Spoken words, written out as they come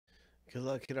Good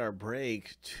luck in our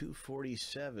break.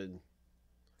 247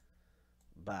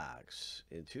 box.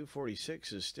 And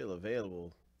 246 is still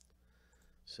available.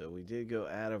 So we did go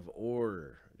out of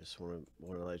order. Just want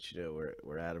to let you know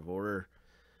we're out of order.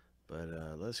 But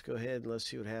let's go ahead and let's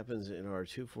see what happens in our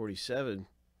 247.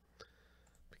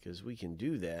 Because we can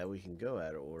do that. We can go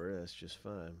out of order. That's just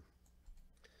fine.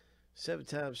 7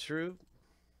 times through.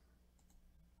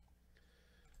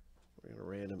 We're going to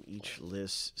random each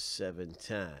list 7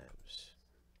 times.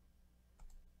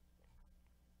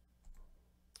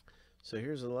 So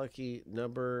here's a lucky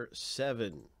number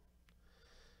 7.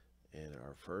 And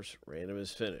our first random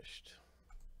is finished.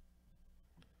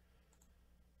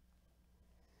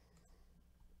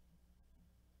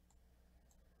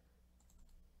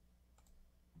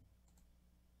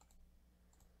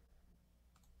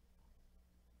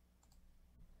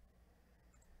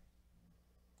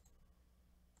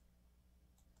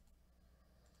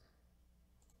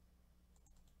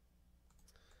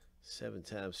 Seven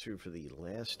times through for the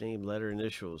last name, letter,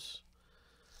 initials.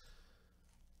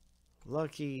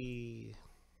 Lucky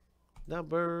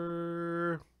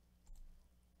number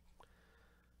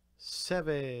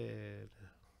 7.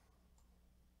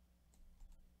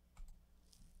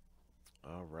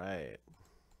 All right.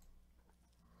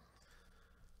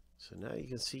 So now you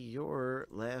can see your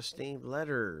last name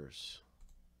letters.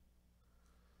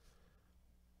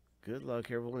 Good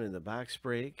luck, everyone, in the box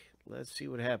break. Let's see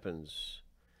what happens.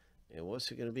 And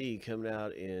what's it going to be coming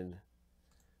out in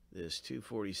this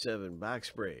 247 box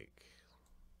break?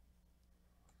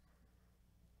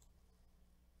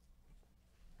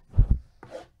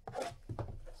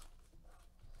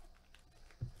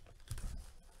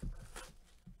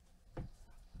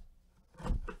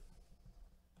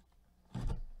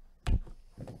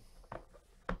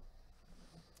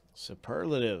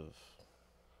 Superlative.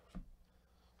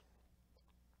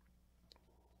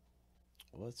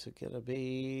 What's it going to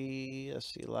be? I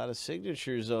see a lot of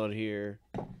signatures on here.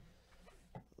 A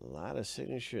lot of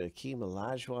signatures. Akeem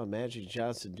Olajuwon, Magic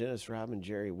Johnson, Dennis Rodman,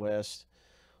 Jerry West.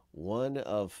 1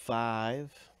 of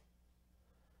 5.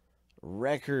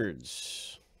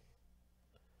 Records.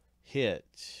 Hit.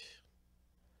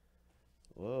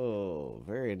 Whoa,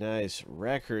 very nice.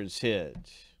 Records hit.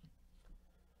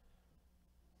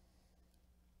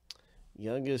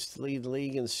 Youngest to lead the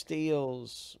league in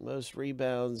steals. Most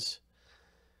rebounds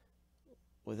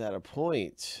without a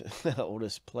point.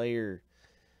 Oldest player.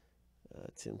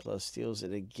 10 plus steals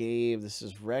in a game. This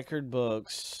is record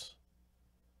books.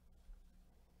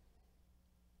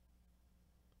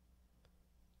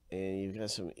 And you've got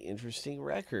some interesting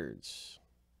records.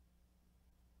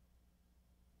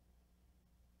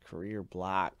 Career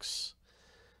blocks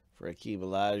for Akeem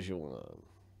Olajuwon.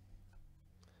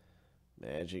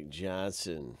 Magic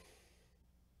Johnson.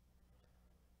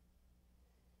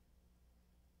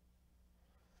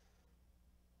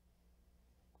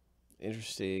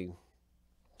 Interesting.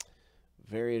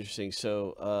 Very interesting.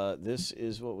 So this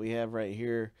is what we have right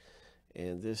here.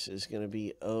 And this is going to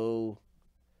be O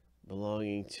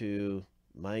belonging to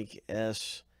Mike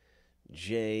S.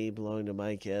 J belonging to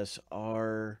Mike S.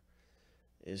 R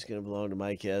is going to belong to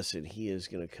Mike S. And he is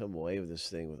going to come away with this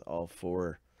thing with all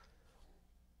 4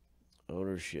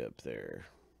 ownership there.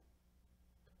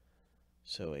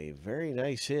 So a very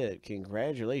nice hit.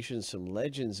 Congratulations, some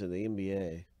legends in the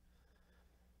NBA.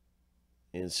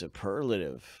 In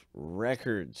Superlative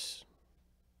Records.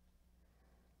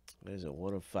 That is a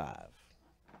 1 of 5.